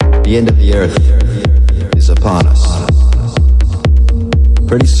The end of the earth is upon us.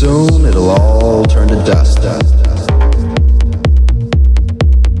 Pretty soon it'll all turn to dust.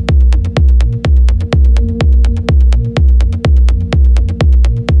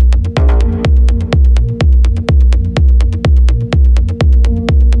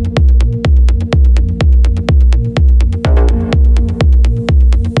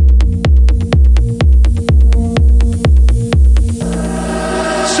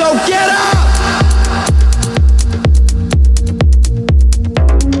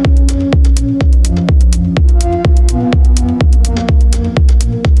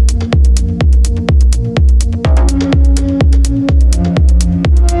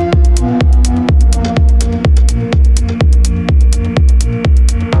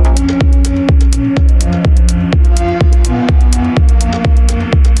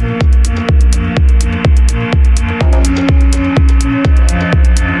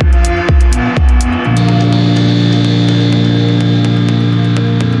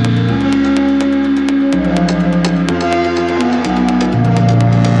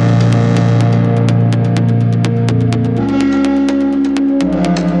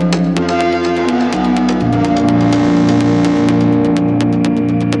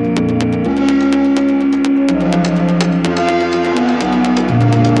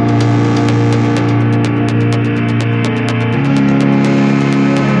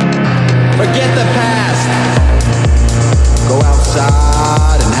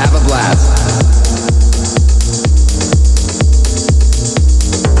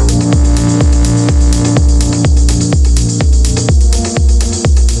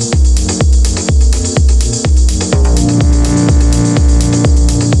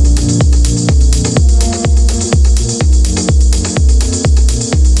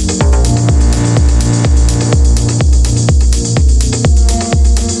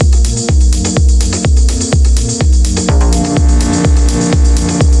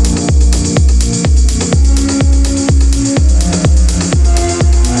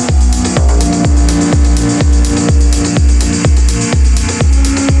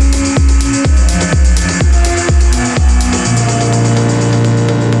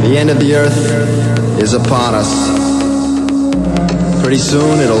 The earth is upon us. Pretty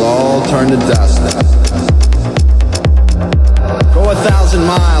soon it'll all turn to dust. Go 1,000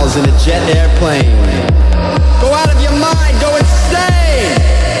 miles in a jet airplane. Go out of your mind, go insane!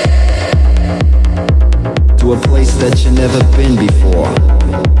 To a place that you've never been before.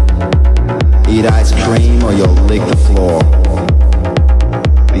 Eat ice cream or you'll lick the floor.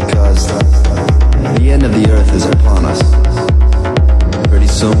 Because the end of the earth is upon us. Pretty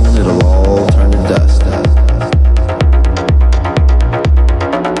soon it'll all turn to dust.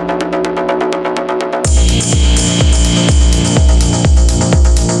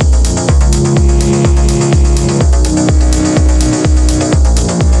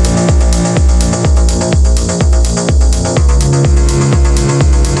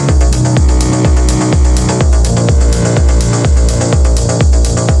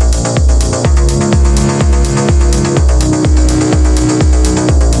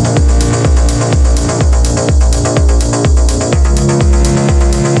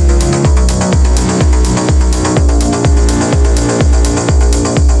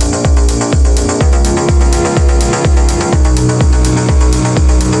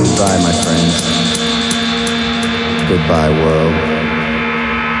 Goodbye, world.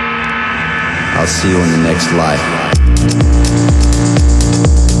 I'll see you in the next life.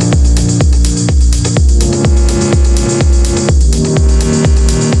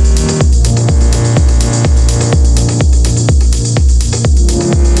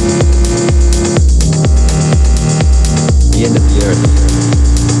 The end of the earth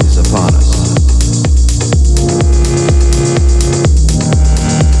is upon us.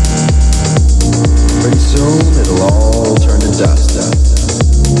 Pretty soon it'll all turn to dust.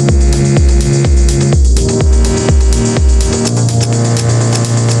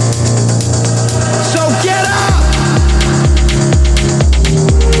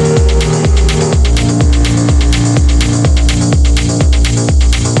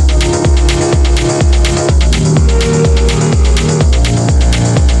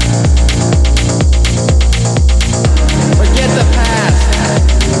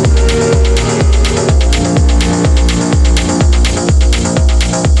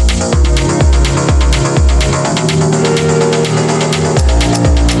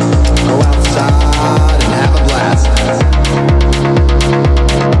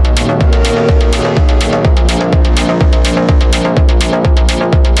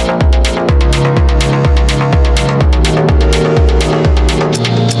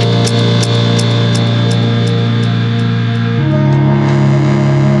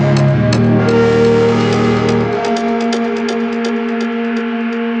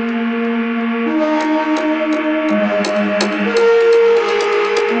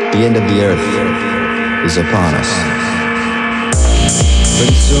 The end of the earth is upon us.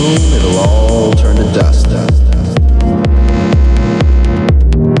 Pretty soon it'll all turn to dust.